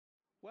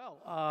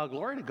Well,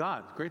 glory to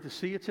God. Great to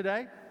see you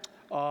today.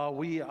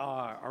 We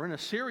are in a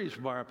series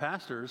by our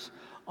pastors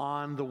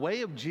on the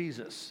way of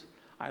Jesus.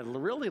 I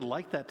really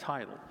like that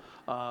title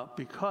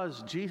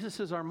because Jesus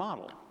is our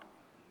model,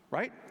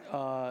 right?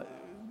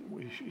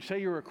 You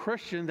say you're a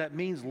Christian, that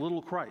means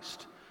little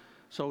Christ.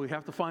 So we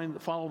have to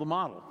follow the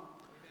model.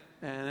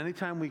 And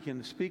anytime we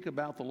can speak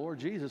about the Lord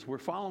Jesus, we're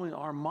following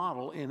our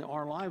model in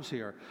our lives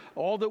here.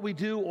 All that we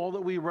do, all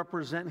that we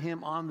represent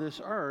him on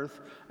this earth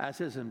as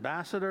his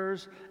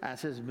ambassadors,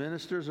 as his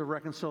ministers of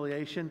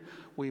reconciliation,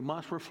 we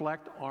must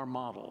reflect our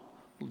model,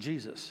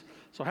 Jesus.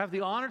 So I have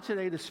the honor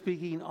today to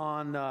speaking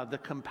on the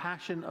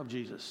compassion of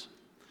Jesus,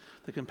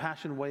 the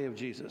compassion way of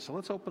Jesus. So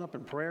let's open up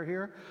in prayer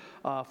here.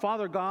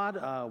 Father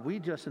God, we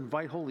just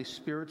invite Holy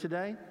Spirit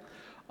today.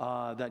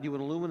 That you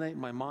would illuminate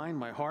my mind,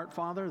 my heart,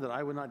 Father, that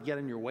I would not get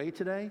in your way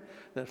today,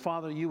 that,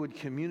 Father, you would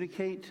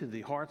communicate to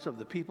the hearts of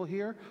the people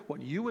here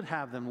what you would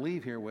have them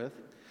leave here with,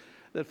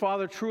 that,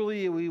 Father,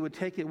 truly we would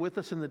take it with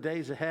us in the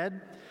days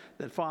ahead,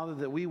 that, Father,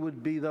 that we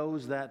would be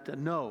those that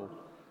know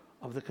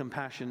of the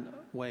compassion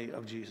way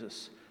of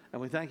Jesus.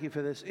 And we thank you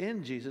for this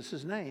in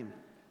Jesus' name.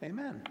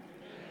 Amen.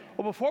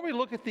 Well, before we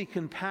look at the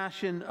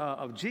compassion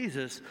of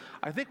Jesus,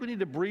 I think we need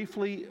to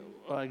briefly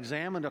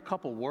examine a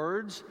couple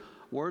words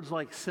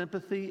like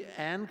sympathy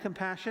and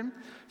compassion.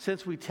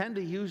 Since we tend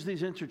to use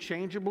these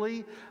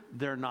interchangeably,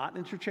 they're not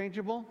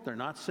interchangeable. They're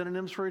not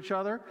synonyms for each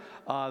other.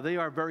 They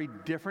are very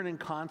different in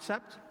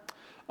concept.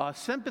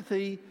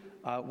 Sympathy,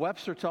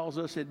 Webster tells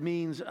us, it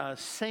means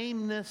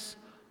sameness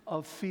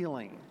of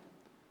feeling.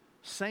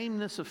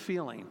 Sameness of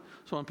feeling.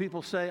 So when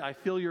people say, I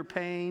feel your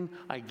pain,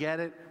 I get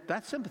it,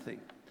 that's sympathy.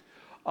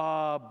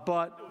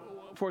 But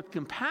for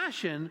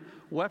compassion,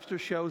 Webster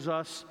shows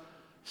us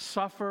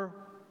suffer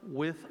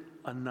with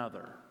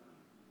another.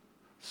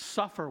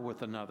 Suffer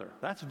with another.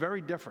 That's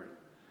very different.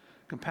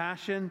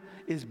 Compassion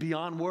is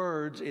beyond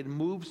words. It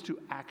moves to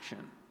action.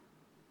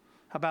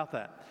 How about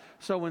that?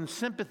 So when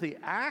sympathy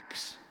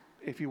acts,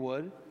 if you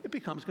would, it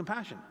becomes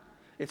compassion.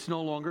 It's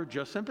no longer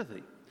just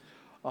sympathy.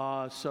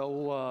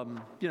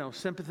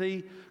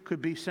 Sympathy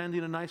could be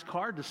sending a nice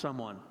card to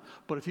someone.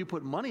 But if you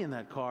put money in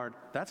that card,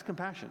 that's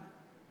compassion.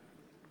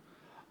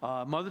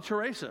 Mother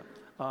Teresa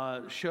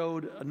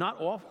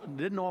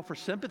didn't offer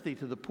sympathy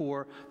to the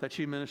poor that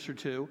she ministered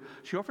to.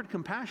 She offered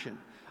compassion.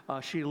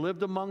 She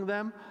lived among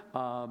them,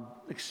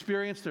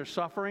 experienced their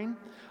suffering,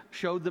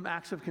 showed them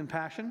acts of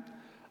compassion.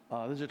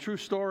 There's a true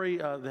story.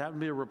 There happened to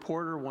be a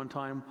reporter one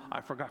time, I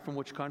forgot from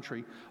which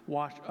country,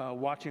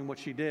 watching what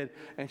she did.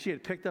 And she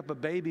had picked up a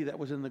baby that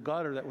was in the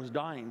gutter that was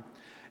dying.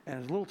 And it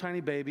was a little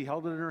tiny baby,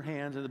 held it in her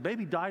hands, and the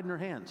baby died in her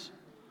hands.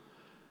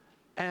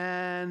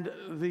 And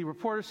the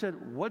reporter said,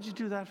 "What'd you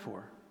do that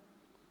for?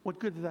 What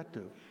good did that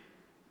do?"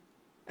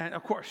 And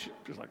of course, she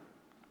was like,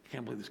 I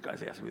can't believe this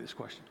guy's asking me this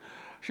question.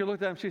 She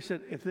looked at him, she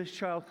said, "If this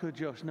child could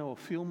just know a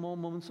few more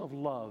moments of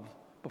love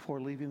before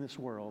leaving this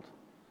world,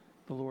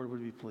 the Lord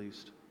would be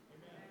pleased."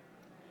 Amen.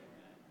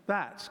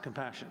 That's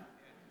compassion.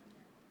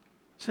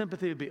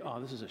 Sympathy would be, oh,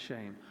 this is a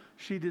shame.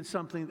 She did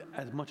something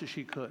as much as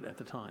she could at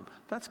the time.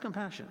 That's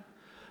compassion.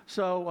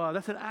 So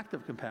that's an act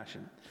of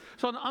compassion.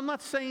 So I'm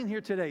not saying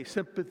here today,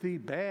 sympathy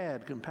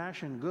bad,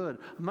 compassion good.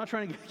 I'm not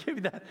trying to give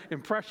you that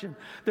impression.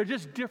 They're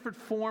just different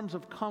forms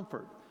of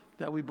comfort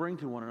that we bring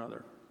to one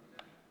another.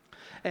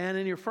 And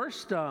in your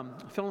first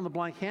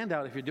fill-in-the-blank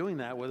handout, if you're doing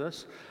that with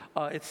us,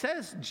 it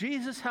says,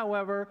 Jesus,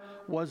 however,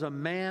 was a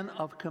man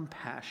of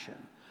compassion.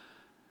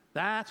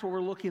 That's what we're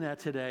looking at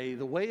today,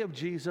 the way of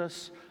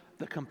Jesus,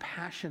 the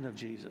compassion of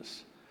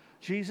Jesus.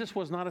 Jesus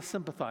was not a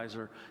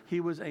sympathizer. He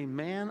was a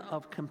man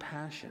of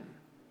compassion.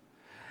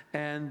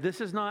 And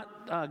this is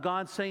not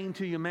God saying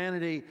to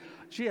humanity,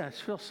 gee, I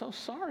feel so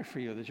sorry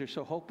for you that you're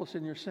so hopeless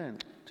in your sin.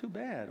 Too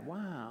bad.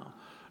 Wow.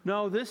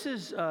 No, this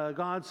is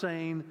God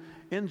saying,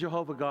 in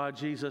Jehovah God,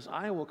 Jesus,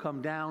 I will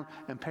come down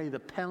and pay the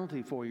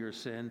penalty for your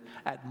sin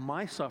at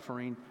my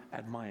suffering,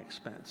 at my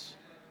expense.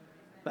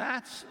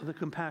 That's the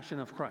compassion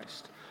of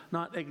Christ.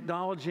 Not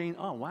acknowledging,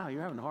 oh, wow,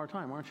 you're having a hard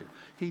time, aren't you?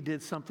 He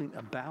did something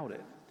about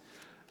it.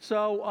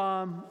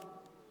 So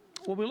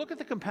when we look at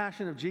the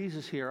compassion of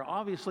Jesus here,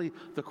 obviously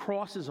the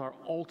cross is our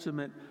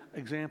ultimate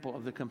example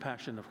of the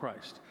compassion of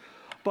Christ.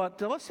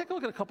 But let's take a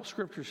look at a couple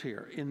scriptures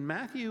here. In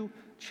Matthew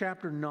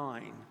chapter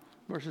 9,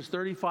 verses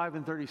 35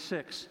 and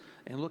 36,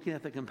 and looking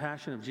at the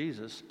compassion of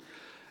Jesus,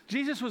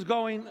 Jesus was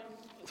going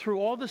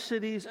through all the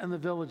cities and the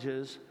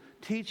villages,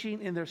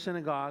 teaching in their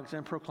synagogues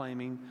and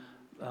proclaiming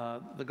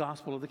the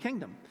gospel of the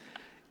kingdom,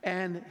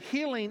 and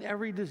healing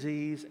every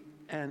disease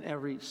and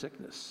every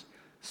sickness.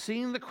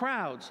 Seeing the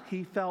crowds,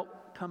 he felt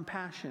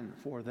compassion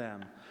for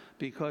them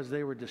because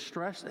they were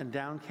distressed and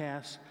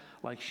downcast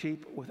like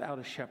sheep without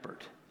a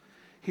shepherd.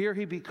 Here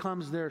he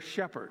becomes their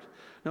shepherd.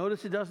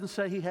 Notice it doesn't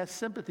say he has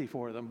sympathy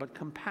for them, but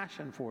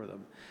compassion for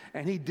them.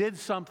 And he did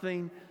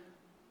something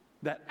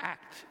that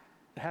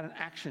had an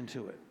action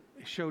to it.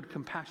 It showed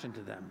compassion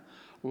to them.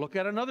 Look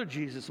at another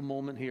Jesus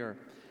moment here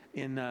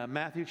in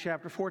Matthew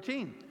chapter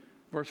 14,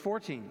 verse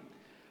 14.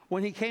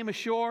 When he came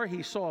ashore,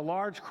 he saw a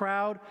large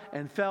crowd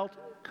and felt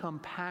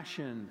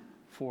compassion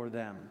for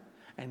them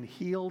and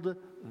healed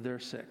their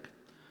sick.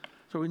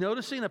 So we're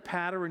noticing a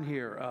pattern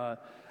here.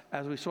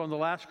 As we saw in the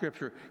last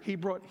scripture, he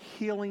brought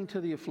healing to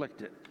the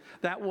afflicted.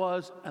 That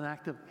was an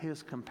act of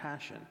his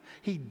compassion.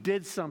 He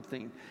did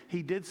something.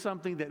 He did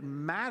something that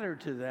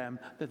mattered to them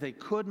that they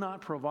could not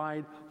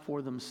provide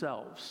for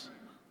themselves.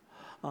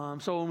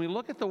 So when we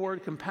look at the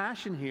word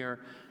compassion here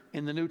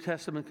in the New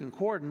Testament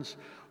Concordance,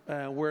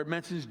 where it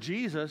mentions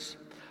Jesus,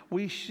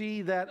 we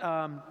see that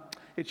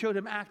it showed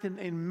him acting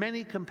in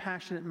many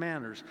compassionate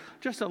manners.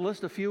 Just to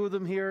list a few of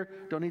them here,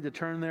 don't need to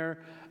turn there.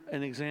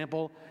 An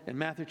example, in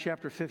Matthew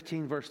chapter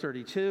 15, verse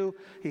 32,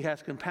 he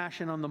has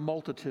compassion on the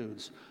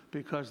multitudes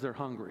because they're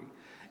hungry.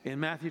 In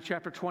Matthew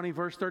chapter 20,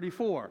 verse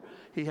 34,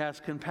 he has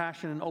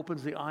compassion and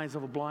opens the eyes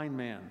of a blind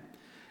man.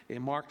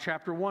 In Mark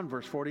chapter 1,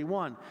 verse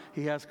 41,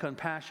 he has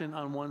compassion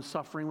on one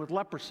suffering with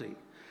leprosy.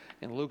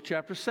 In Luke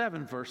chapter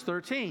 7, verse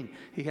 13,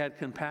 he had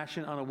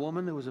compassion on a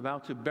woman who was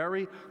about to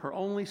bury her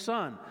only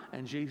son,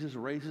 and Jesus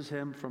raises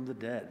him from the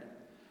dead.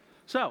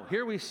 So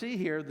here we see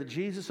here the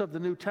Jesus of the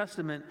New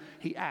Testament,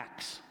 he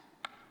acts.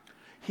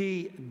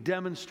 He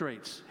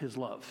demonstrates his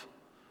love.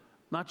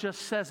 Not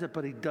just says it,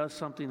 but he does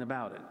something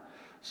about it.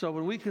 So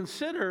when we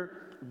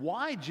consider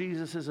why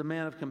Jesus is a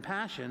man of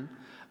compassion,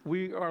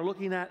 we are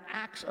looking at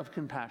acts of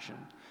compassion.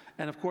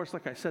 And of course,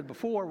 like I said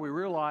before, we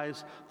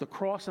realize the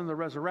cross and the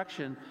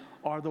resurrection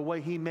are the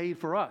way he made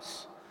for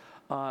us,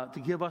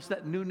 to give us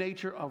that new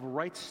nature of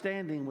right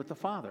standing with the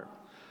Father.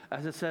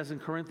 As it says in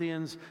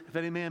Corinthians, if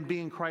any man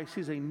be in Christ,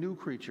 he's a new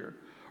creature.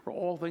 For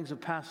all things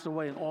have passed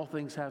away and all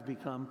things have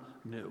become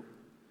new.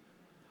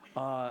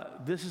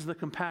 This is the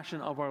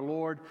compassion of our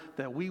Lord,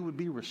 that we would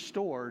be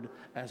restored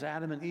as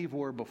Adam and Eve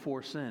were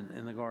before sin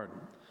in the garden.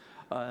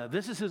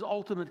 This is his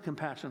ultimate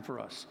compassion for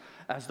us,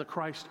 as the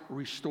Christ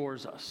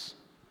restores us.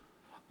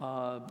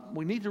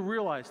 We need to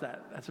realize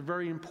that. That's a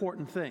very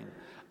important thing.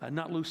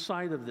 Not lose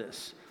sight of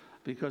this,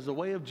 because the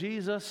way of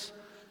Jesus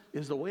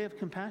is the way of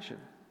compassion.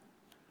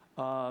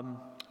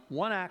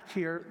 One act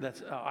here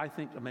that's, I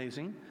think,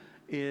 amazing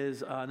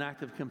is an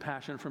act of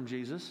compassion from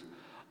Jesus.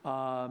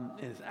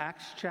 Is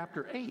Acts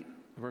chapter 8,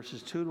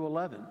 verses 2 to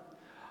 11.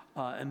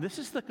 And this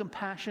is the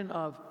compassion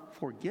of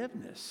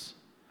forgiveness.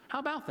 How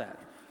about that?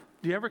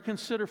 Do you ever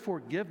consider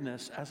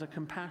forgiveness as a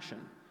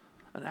compassion?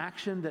 An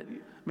action that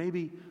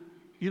maybe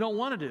you don't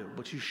want to do,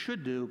 but you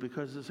should do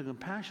because it's a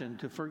compassion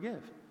to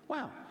forgive.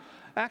 Wow.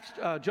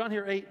 John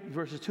here 8,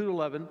 verses 2 to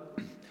 11.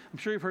 I'm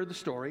sure you've heard the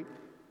story.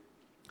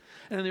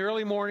 And in the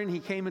early morning, he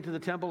came into the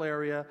temple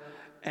area,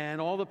 and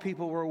all the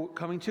people were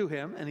coming to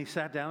him, and he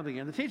sat down and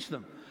began to teach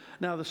them.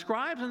 Now, the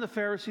scribes and the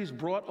Pharisees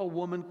brought a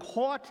woman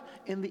caught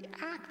in the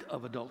act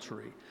of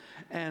adultery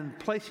and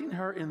placing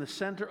her in the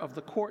center of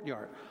the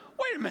courtyard.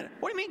 Wait a minute.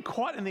 What do you mean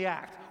caught in the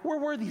act? Where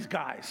were these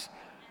guys?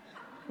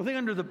 Were they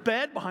under the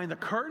bed, behind the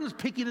curtains,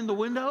 peeking in the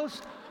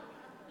windows?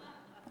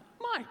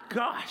 My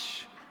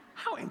gosh,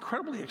 how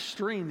incredibly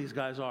extreme these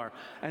guys are.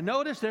 And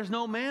notice there's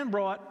no man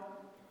brought.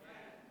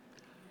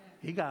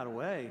 He got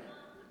away.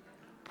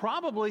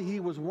 Probably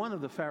he was one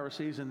of the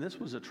Pharisees, and this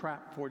was a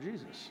trap for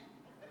Jesus.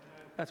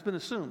 That's been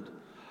assumed.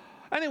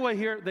 Anyway,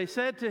 here they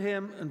said to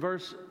him in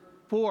verse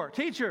 4,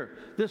 "Teacher,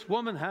 this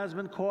woman has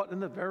been caught in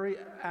the very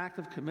act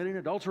of committing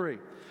adultery.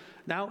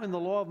 Now in the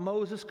law of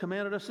Moses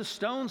commanded us to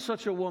stone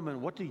such a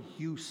woman. What do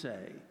you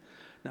say?"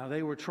 Now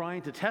they were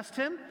trying to test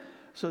him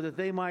so that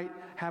they might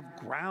have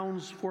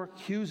grounds for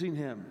accusing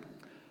him.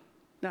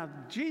 Now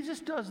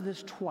Jesus does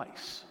this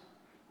twice,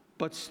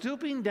 but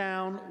stooping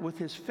down with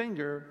his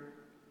finger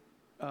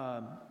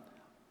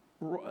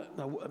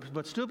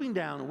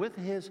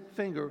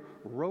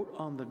wrote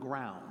on the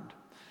ground.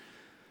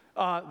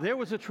 There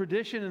was a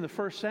tradition in the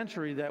first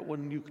century that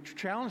when you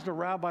challenged a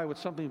rabbi with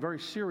something very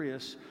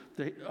serious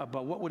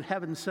about what would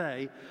heaven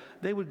say,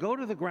 they would go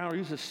to the ground or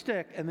use a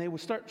stick, and they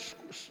would start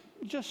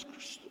just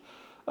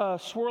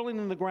swirling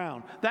in the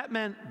ground. That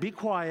meant, be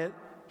quiet,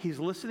 he's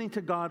listening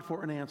to God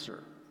for an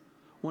answer.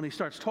 When he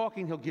starts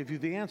talking, he'll give you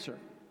the answer.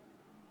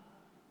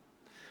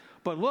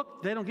 But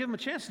look, they don't give him a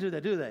chance to do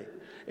that, do they?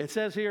 It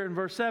says here in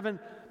verse 7,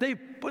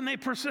 when they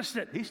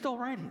persisted, he's still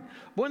writing.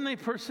 When they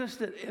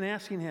persisted in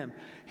asking him,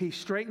 he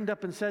straightened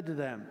up and said to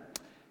them,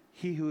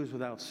 "He who is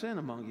without sin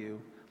among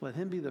you, let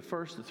him be the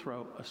first to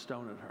throw a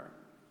stone at her."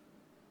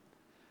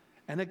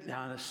 And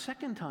now, a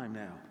second time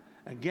now,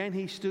 again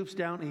he stoops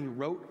down and he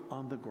wrote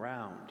on the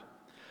ground.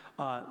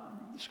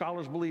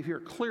 Scholars believe here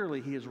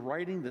clearly he is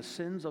writing the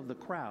sins of the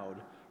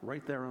crowd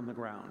right there on the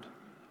ground.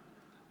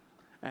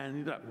 And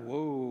you thought,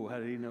 whoa, how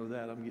did he know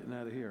that? I'm getting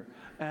out of here.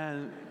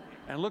 And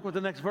look what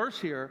the next verse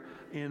here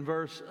in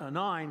verse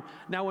 9.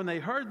 Now when they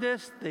heard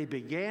this, they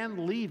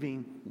began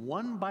leaving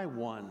one by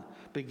one,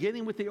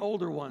 beginning with the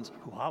older ones,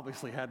 who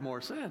obviously had more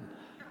sin.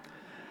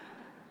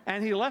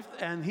 And he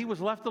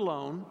was left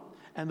alone,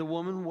 and the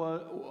woman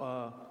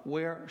was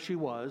where she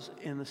was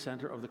in the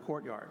center of the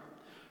courtyard.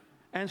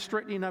 And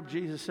straightening up,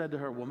 Jesus said to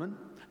her, "Woman."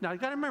 Now, you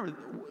got to remember,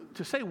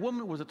 to say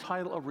woman was a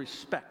title of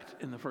respect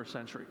in the first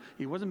century.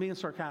 He wasn't being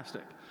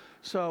sarcastic.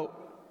 So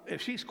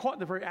if she's caught in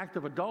the very act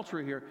of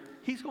adultery here,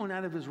 he's going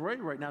out of his way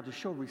right now to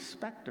show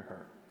respect to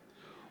her.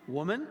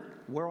 "Woman,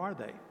 where are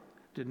they?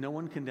 Did no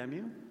one condemn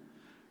you?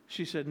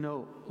 She said,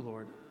 no,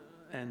 Lord.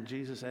 And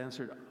Jesus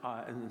answered,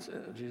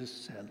 Jesus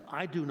said,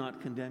 I do not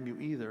condemn you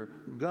either.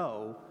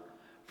 Go,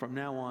 from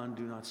now on,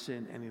 do not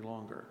sin any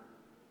longer.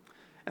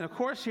 And of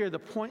course here, the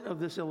point of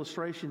this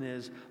illustration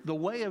is the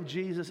way of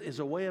Jesus is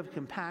a way of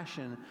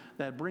compassion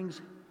that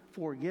brings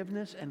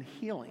forgiveness and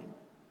healing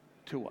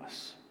to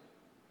us.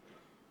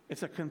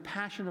 It's a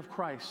compassion of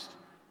Christ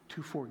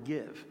to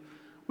forgive.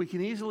 We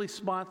can easily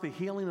spot the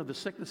healing of the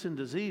sickness and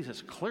disease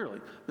as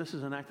clearly this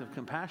is an act of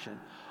compassion,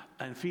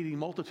 and feeding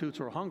multitudes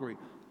who are hungry.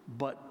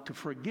 But to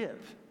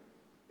forgive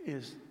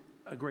is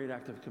a great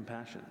act of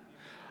compassion.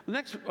 The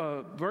next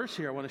verse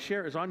here I want to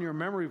share is on your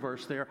memory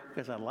verse there,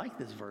 because I like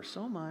this verse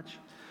so much.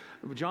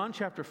 John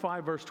chapter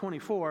 5, verse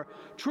 24.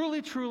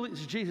 Truly, truly,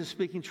 this is Jesus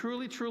speaking,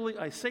 truly, truly,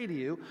 I say to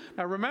you.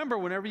 Now remember,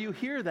 whenever you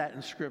hear that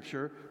in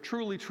Scripture,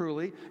 truly,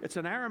 truly, it's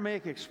an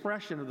Aramaic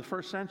expression of the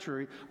first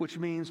century, which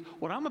means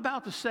what I'm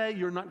about to say,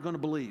 you're not going to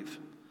believe.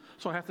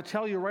 So I have to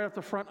tell you right up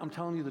the front, I'm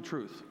telling you the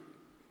truth.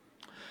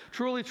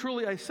 Truly,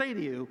 truly, I say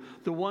to you,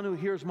 the one who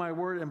hears my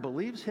word and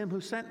believes him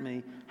who sent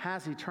me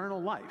has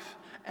eternal life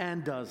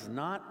and does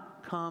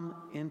not come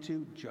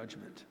into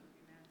judgment,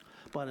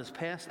 but is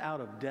passed out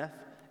of death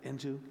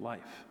into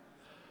life.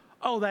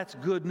 Oh, that's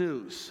good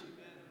news.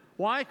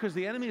 Why? Because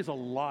the enemy is a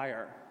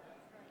liar.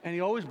 And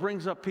he always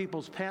brings up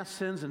people's past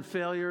sins and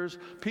failures.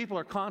 People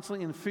are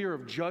constantly in fear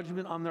of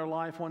judgment on their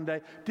life one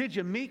day. Did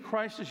you meet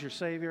Christ as your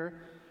Savior?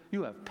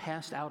 You have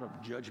passed out of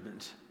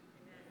judgment.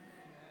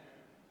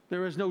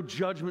 There is no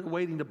judgment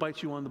waiting to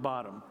bite you on the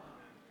bottom.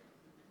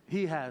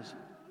 He has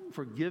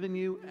forgiven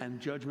you, and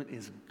judgment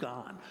is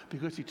gone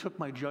because he took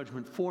my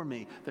judgment for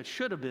me that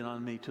should have been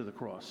on me to the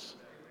cross.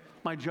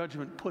 My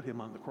judgment put him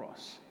on the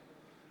cross.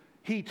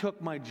 He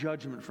took my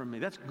judgment from me.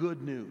 That's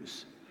good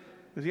news.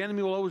 Because the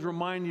enemy will always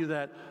remind you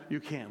that you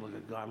can't look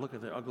at God. Look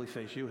at the ugly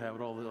face you have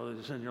with all the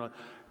other sin in your life.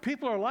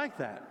 People are like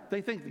that.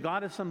 They think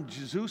God is some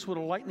Zeus with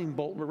a lightning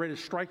bolt ready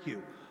to strike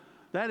you.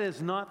 That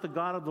is not the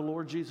God of the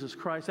Lord Jesus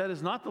Christ. That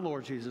is not the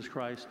Lord Jesus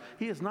Christ.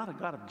 He is not a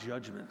God of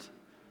judgment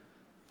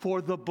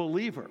for the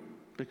believer,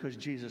 because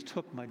Jesus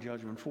took my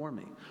judgment for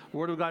me. The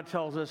Word of God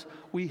tells us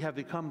we have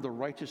become the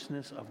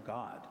righteousness of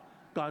God,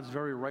 God's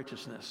very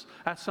righteousness.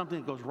 That's something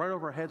that goes right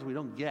over our heads we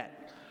don't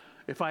get.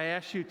 If I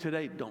ask you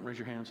today, don't raise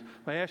your hands.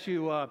 If I ask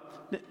you,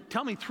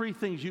 tell me 3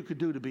 things you could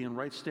do to be in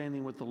right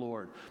standing with the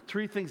Lord,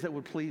 3 things that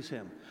would please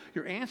him.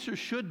 Your answer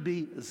should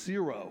be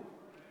 0.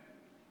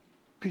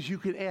 Because you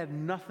could add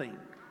nothing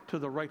to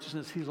the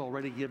righteousness he's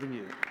already given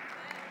you.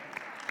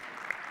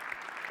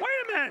 Wait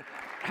a minute.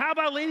 How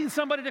about leading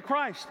somebody to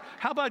Christ?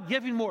 How about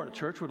giving more? The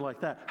church would like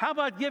that. How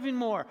about giving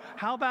more?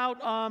 How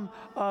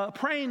about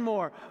praying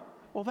more?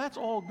 Well, that's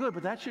all good,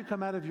 but that should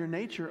come out of your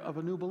nature of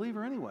a new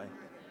believer anyway.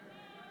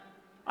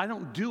 I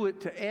don't do it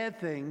to add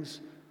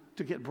things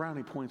to get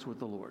brownie points with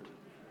the Lord.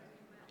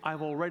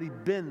 I've already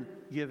been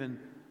given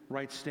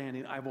right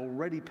standing. I've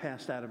already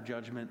passed out of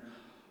judgment.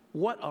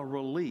 What a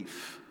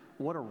relief.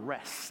 What a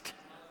rest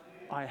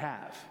I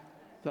have,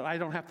 that I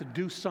don't have to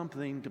do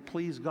something to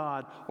please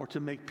God or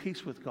to make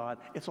peace with God.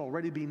 It's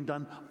already being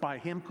done by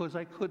him because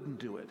I couldn't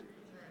do it.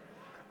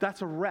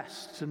 That's a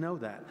rest to know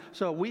that.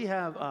 So we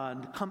have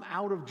come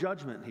out of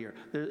judgment here.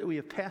 We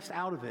have passed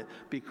out of it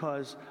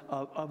because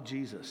of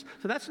Jesus.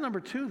 So that's number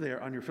 2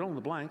 there on your fill in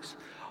the blanks.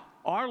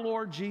 Our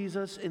Lord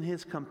Jesus, in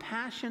his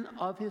compassion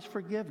of his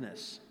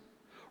forgiveness,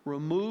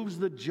 removes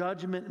the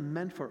judgment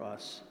meant for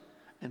us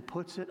and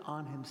puts it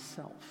on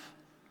himself.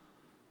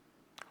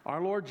 Our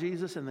Lord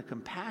Jesus, in the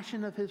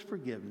compassion of his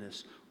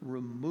forgiveness,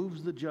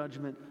 removes the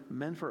judgment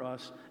meant for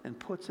us and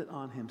puts it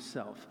on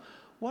himself.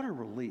 What a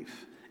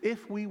relief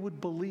if we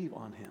would believe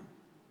on him.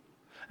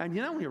 And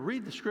you know, when you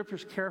read the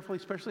scriptures carefully,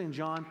 especially in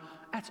John,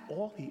 that's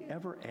all he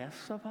ever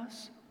asks of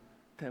us,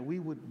 that we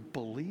would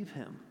believe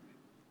him.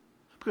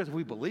 Because if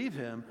we believe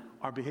him,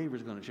 our behavior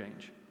is going to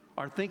change.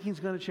 Our thinking is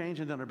going to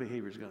change, and then our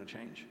behavior is going to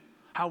change.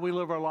 How we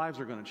live our lives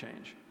are going to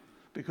change,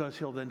 because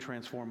he'll then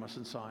transform us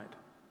inside.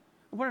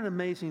 What an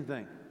amazing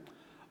thing.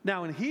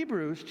 Now in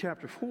Hebrews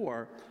chapter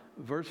 4,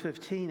 verse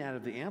 15 out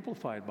of the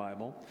Amplified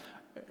Bible,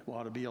 it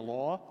ought to be a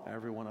law.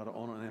 Everyone ought to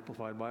own an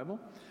Amplified Bible.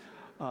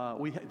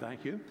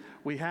 Thank you.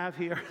 We have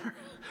here,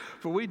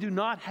 for we do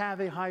not have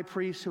a high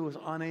priest who is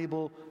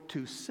unable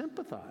to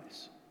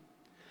sympathize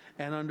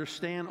and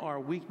understand our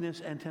weakness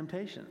and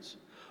temptations,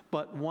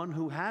 but one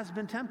who has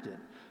been tempted,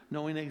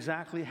 knowing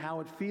exactly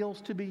how it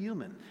feels to be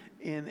human,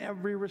 in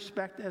every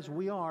respect as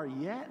we are,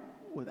 yet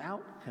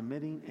without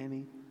committing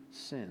any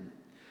sin.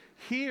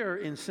 Here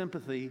in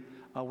sympathy,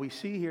 we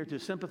see here to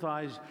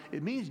sympathize,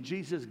 it means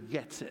Jesus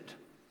gets it.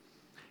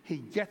 He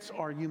gets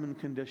our human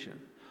condition.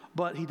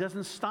 But he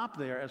doesn't stop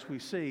there, as we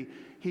see.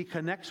 He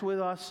connects with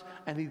us,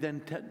 and he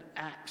then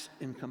acts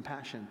in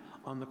compassion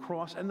on the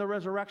cross and the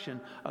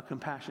resurrection, a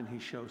compassion he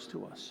shows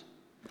to us.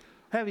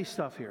 Heavy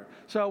stuff here.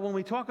 So when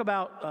we talk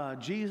about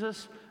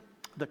Jesus,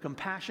 the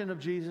compassion of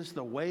Jesus,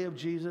 the way of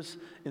Jesus,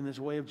 in this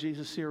Way of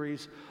Jesus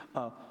series,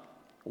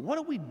 what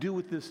do we do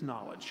with this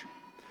knowledge?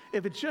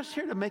 If it's just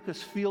here to make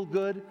us feel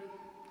good,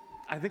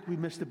 I think we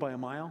missed it by a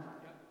mile.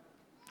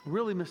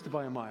 Really missed it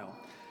by a mile.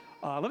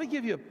 Let me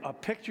give you a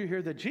picture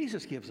here that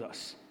Jesus gives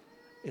us.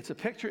 It's a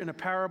picture in a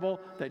parable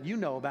that you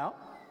know about.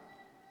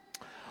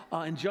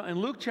 In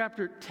Luke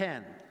chapter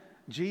 10,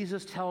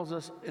 Jesus tells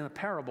us in a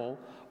parable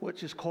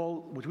which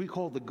we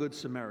call the Good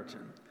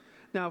Samaritan.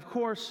 Now, of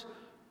course,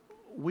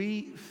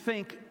 we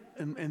think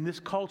in this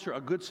culture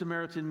a Good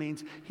Samaritan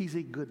means he's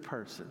a good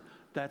person.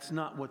 That's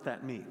not what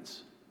that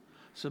means.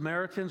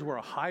 Samaritans were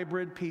a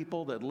hybrid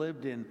people that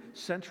lived in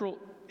central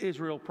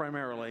Israel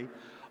primarily,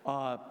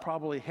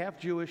 probably half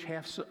Jewish,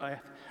 half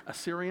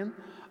Assyrian,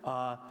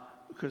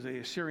 because the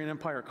Assyrian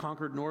Empire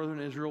conquered northern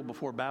Israel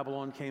before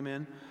Babylon came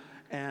in.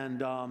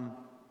 And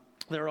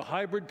they're a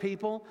hybrid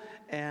people,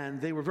 and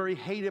they were very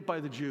hated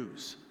by the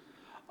Jews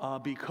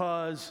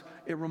because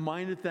it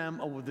reminded them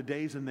of the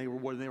days when they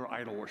were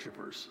idol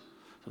worshipers.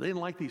 So they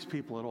didn't like these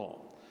people at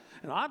all.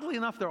 And oddly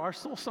enough, there are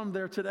still some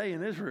there today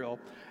in Israel,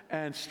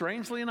 and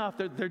strangely enough,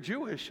 they're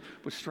Jewish,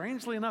 but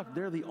strangely enough,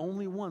 they're the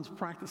only ones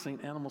practicing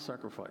animal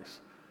sacrifice.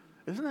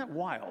 Isn't that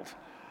wild?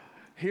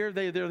 Here,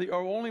 they're the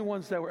only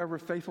ones that were ever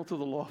faithful to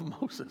the law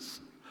of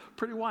Moses.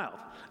 Pretty wild.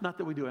 Not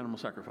that we do animal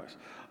sacrifice,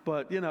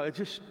 but it's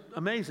just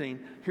amazing.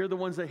 Here, the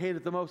ones they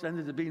hated the most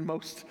ended up being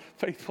most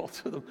faithful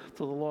to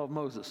the law of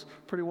Moses.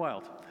 Pretty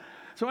wild.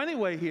 So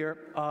anyway, here,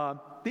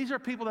 these are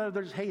people that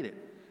they're just hated.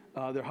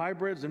 They're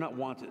hybrids. They're not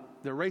wanted.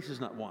 Their race is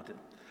not wanted.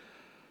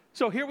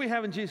 So here we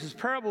have in Jesus'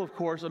 parable, of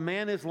course, a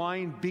man is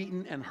lying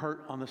beaten and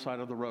hurt on the side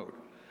of the road.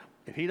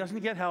 If he doesn't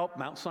get help,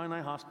 Mount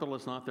Sinai Hospital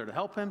is not there to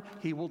help him.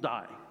 He will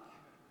die.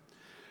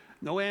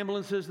 No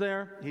ambulance is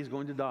there. He's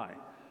going to die.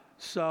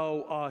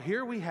 So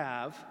here we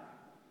have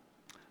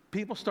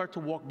people start to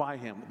walk by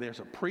him. There's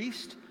a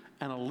priest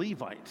and a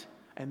Levite,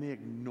 and they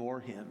ignore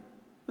him.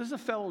 This is a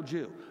fellow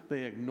Jew.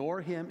 They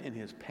ignore him in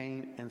his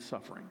pain and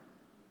suffering.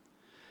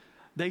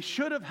 They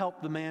should have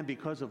helped the man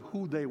because of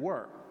who they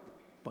were,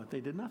 but they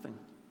did nothing.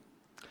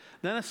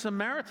 Then a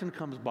Samaritan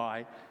comes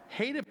by,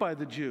 hated by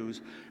the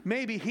Jews.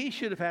 Maybe he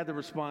should have had the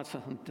response,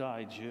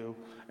 die, Jew,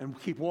 and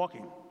keep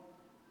walking.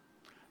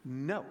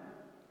 No.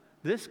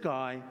 This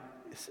guy,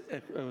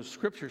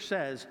 Scripture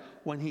says,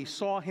 when he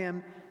saw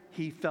him,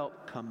 he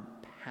felt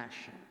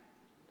compassion.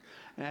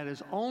 And at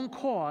his own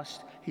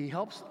cost, he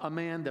helps a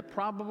man that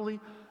probably,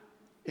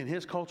 in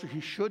his culture,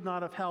 he should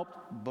not have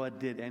helped, but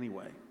did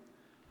anyway.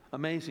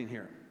 Amazing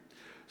here.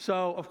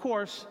 So, of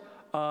course,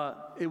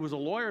 it was a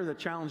lawyer that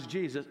challenged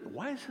Jesus.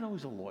 Why is it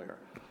always a lawyer?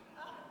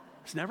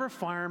 It's never a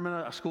fireman,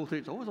 a school teacher.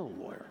 It's always a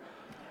lawyer.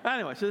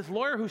 Anyway, so this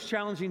lawyer who's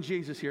challenging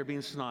Jesus here,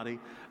 being snotty,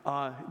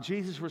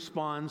 Jesus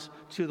responds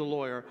to the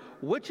lawyer,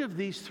 which of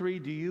these three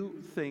do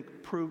you think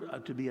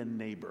proved to be a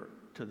neighbor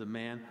to the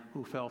man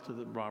who fell to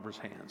the robber's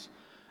hands?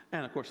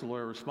 And, of course, the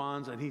lawyer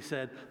responds, and he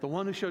said, the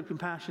one who showed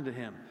compassion to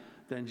him.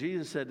 Then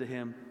Jesus said to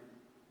him,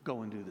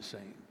 go and do the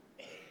same.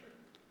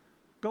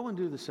 Go and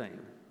do the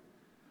same.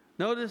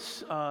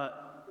 Notice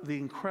the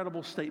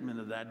incredible statement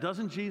of that.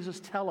 Doesn't Jesus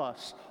tell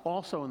us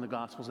also in the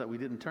Gospels that we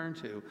didn't turn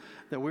to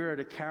that we are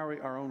to carry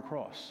our own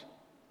cross,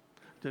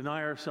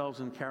 deny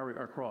ourselves and carry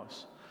our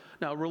cross?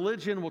 Now,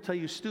 religion will tell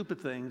you stupid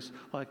things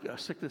like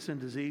sickness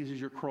and disease is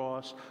your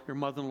cross, your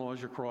mother-in-law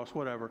is your cross,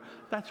 whatever.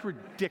 That's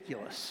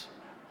ridiculous.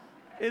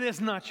 It is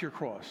not your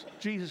cross.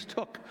 Jesus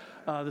took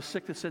the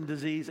sickness and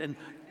disease and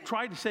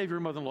tried to save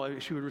your mother-in-law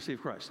if she would receive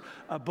Christ.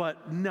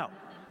 But no,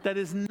 that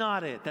is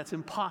not it. That's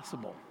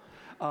impossible.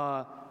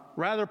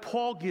 Rather,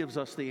 Paul gives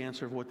us the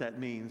answer of what that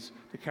means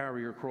to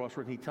carry your cross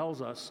when he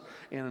tells us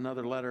in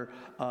another letter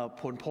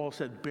when Paul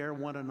said, bear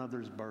one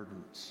another's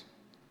burdens.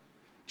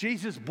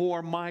 Jesus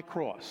bore my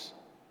cross.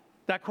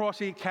 That cross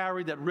he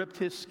carried that ripped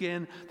his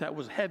skin, that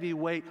was heavy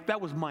weight, that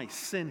was my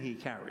sin he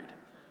carried.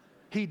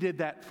 He did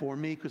that for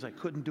me because I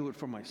couldn't do it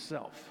for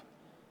myself.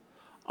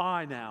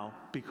 I now,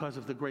 because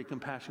of the great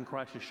compassion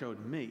Christ has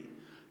showed me,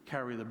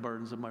 carry the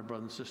burdens of my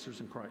brothers and sisters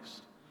in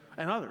Christ.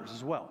 And others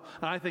as well.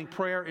 And I think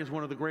prayer is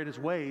one of the greatest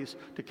ways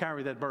to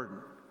carry that burden,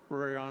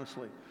 very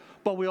honestly.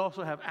 But we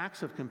also have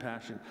acts of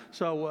compassion.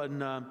 So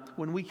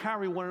when we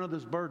carry one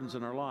another's burdens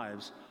in our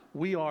lives,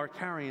 we are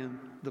carrying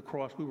the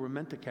cross we were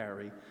meant to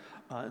carry.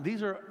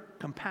 These are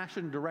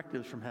compassion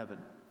directives from heaven.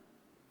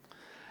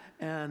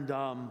 And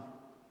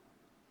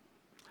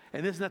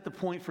isn't that the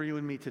point for you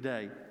and me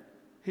today?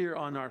 Here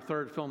on our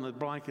third fill in the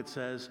blanket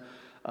says,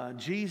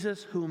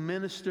 Jesus who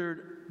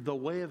ministered the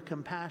way of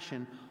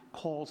compassion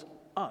calls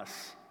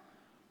us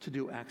to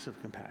do acts of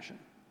compassion.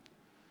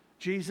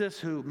 Jesus,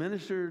 who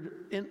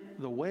ministered in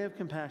the way of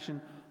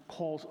compassion,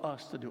 calls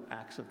us to do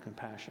acts of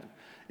compassion.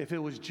 If it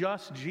was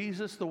just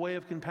Jesus, the way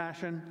of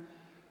compassion,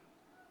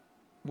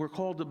 we're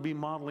called to be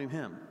modeling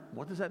him.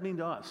 What does that mean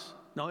to us?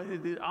 No,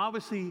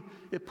 obviously,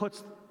 it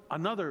puts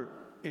another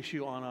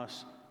issue on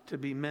us to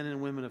be men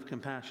and women of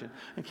compassion.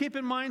 And keep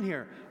in mind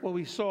here, what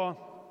we saw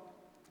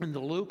in the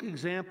Luke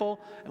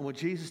example and what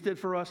Jesus did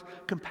for us,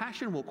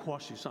 compassion will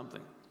cost you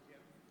something.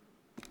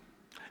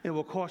 It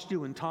will cost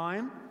you in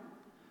time.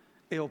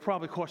 It will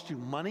probably cost you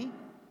money,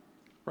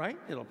 right?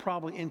 It'll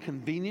probably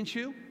inconvenience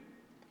you.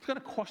 It's going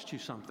to cost you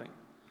something.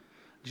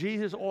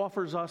 Jesus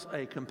offers us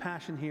a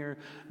compassion here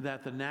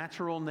that the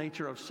natural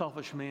nature of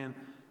selfish man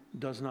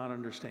does not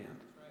understand.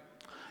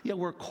 Yet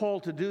we're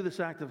called to do this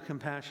act of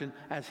compassion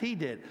as he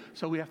did.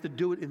 So we have to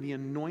do it in the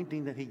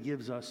anointing that he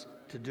gives us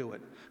to do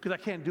it. Because I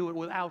can't do it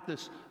without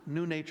this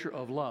new nature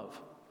of love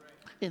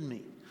in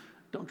me.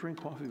 Don't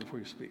drink coffee before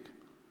you speak.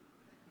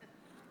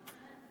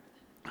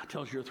 That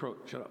tells your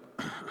throat, shut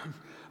up.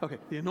 Okay,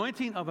 the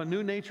anointing of a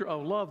new nature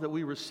of love that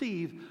we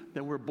receive,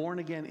 that we're born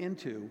again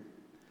into,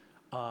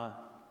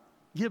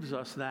 gives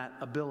us that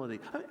ability.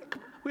 I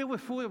mean,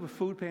 we have a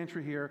food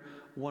pantry here,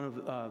 one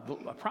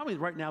of probably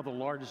right now the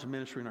largest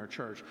ministry in our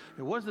church.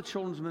 It was the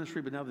children's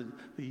ministry, but now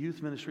the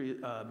youth ministry,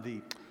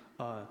 the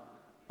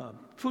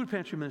food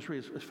pantry ministry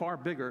is far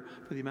bigger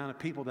for the amount of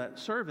people that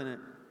serve in it.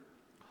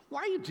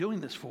 Why are you doing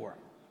this for?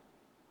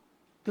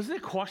 Doesn't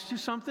it cost you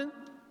something?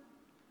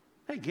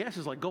 Hey, gas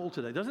is like gold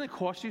today. Doesn't it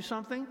cost you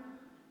something?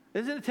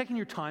 Isn't it taking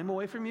your time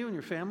away from you and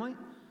your family?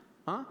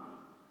 Huh?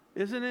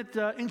 Isn't it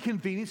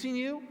inconveniencing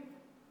you?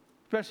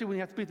 Especially when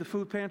you have to be at the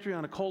food pantry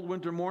on a cold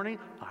winter morning.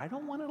 I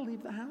don't want to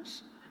leave the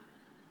house.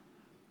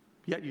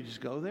 Yet you just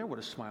go there with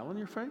a smile on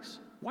your face.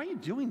 Why are you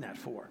doing that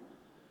for?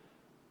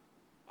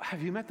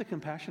 Have you met the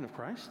compassion of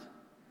Christ?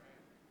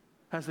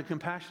 Has the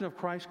compassion of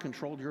Christ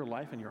controlled your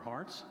life and your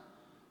hearts?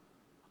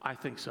 I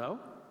think so.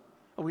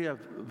 We have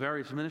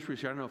various ministries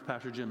here. I don't know if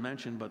Pastor Jim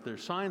mentioned, but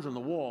there's signs on the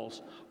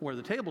walls where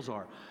the tables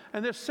are.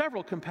 And there's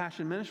several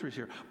compassion ministries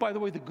here. By the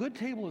way, the good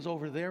table is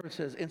over there. It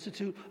says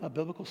Institute of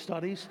Biblical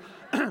Studies.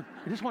 I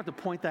just wanted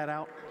to point that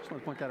out.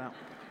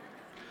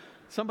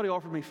 Somebody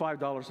offered me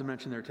 $5 to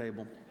mention their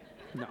table.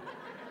 No.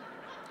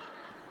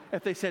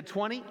 If they said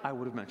 20, I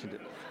would have mentioned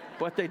it.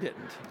 But they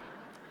didn't.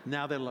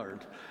 Now they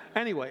learned.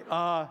 Anyway,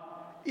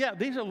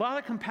 these are a lot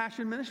of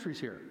compassion ministries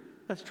here.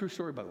 That's a true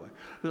story, by the way.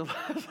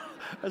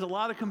 There's a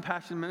lot of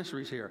compassion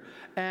ministries here.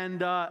 And,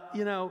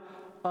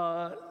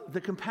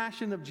 the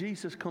compassion of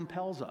Jesus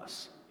compels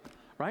us,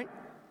 right,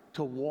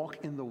 to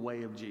walk in the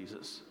way of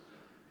Jesus.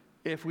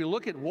 If we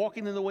look at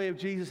walking in the way of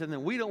Jesus and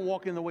then we don't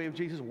walk in the way of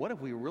Jesus, what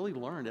have we really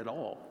learned at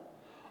all?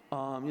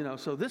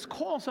 So this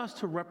calls us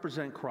to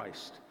represent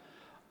Christ.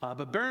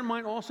 But bear in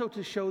mind also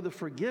to show the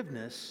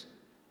forgiveness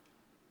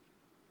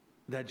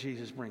that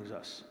Jesus brings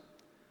us.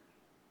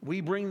 We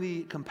bring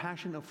the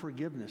compassion of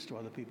forgiveness to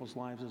other people's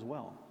lives as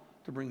well,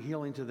 to bring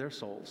healing to their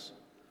souls.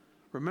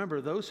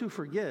 Remember, those who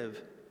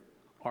forgive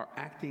are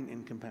acting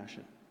in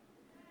compassion.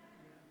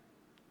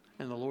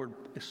 And the Lord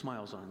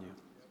smiles on you.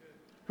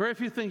 Very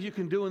few things you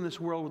can do in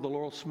this world where the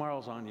Lord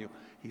smiles on you.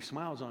 He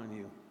smiles on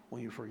you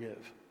when you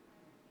forgive,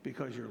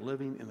 because you're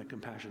living in the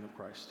compassion of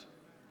Christ.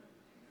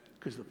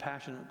 Because the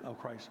passion of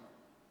Christ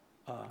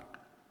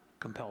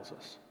compels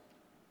us.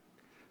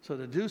 So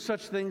to do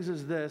such things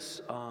as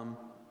this,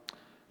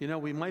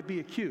 we might be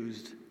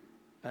accused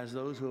as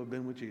those who have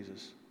been with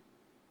Jesus.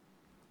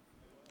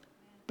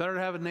 Better to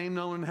have a name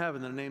known in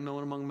heaven than a name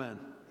known among men.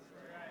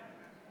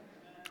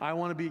 I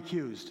want to be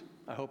accused.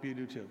 I hope you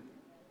do too.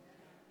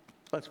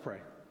 Let's pray.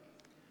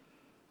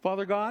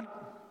 Father God,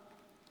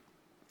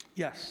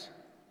 yes,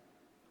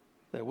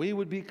 that we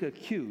would be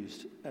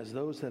accused as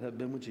those that have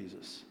been with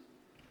Jesus.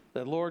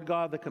 That, Lord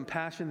God, the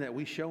compassion that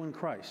we show in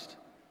Christ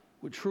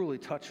would truly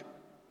touch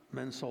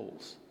men's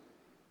souls.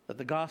 That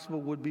the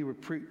gospel would be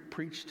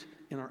preached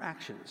in our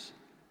actions,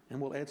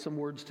 and we'll add some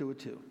words to it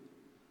too.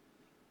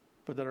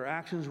 But that our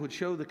actions would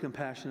show the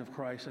compassion of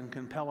Christ and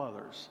compel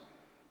others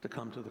to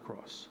come to the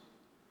cross.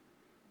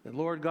 That,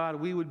 Lord God,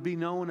 we would be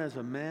known as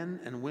a men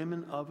and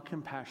women of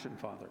compassion,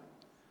 Father.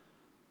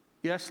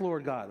 Yes,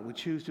 Lord God, we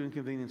choose to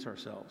inconvenience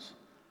ourselves.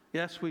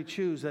 Yes, we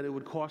choose that it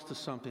would cost us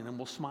something, and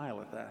we'll smile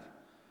at that.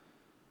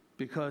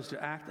 Because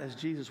to act as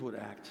Jesus would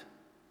act,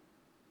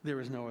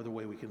 there is no other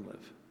way we can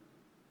live.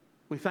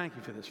 We thank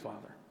you for this,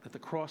 Father, that the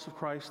cross of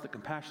Christ, the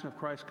compassion of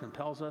Christ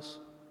compels us.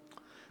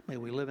 May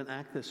we live and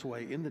act this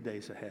way in the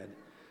days ahead.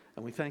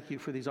 And we thank you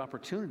for these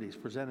opportunities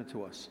presented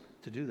to us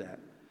to do that.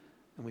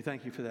 And we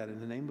thank you for that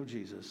in the name of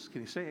Jesus.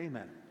 Can you say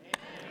amen? Amen.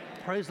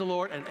 Praise the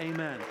Lord and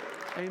amen.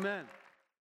 Amen.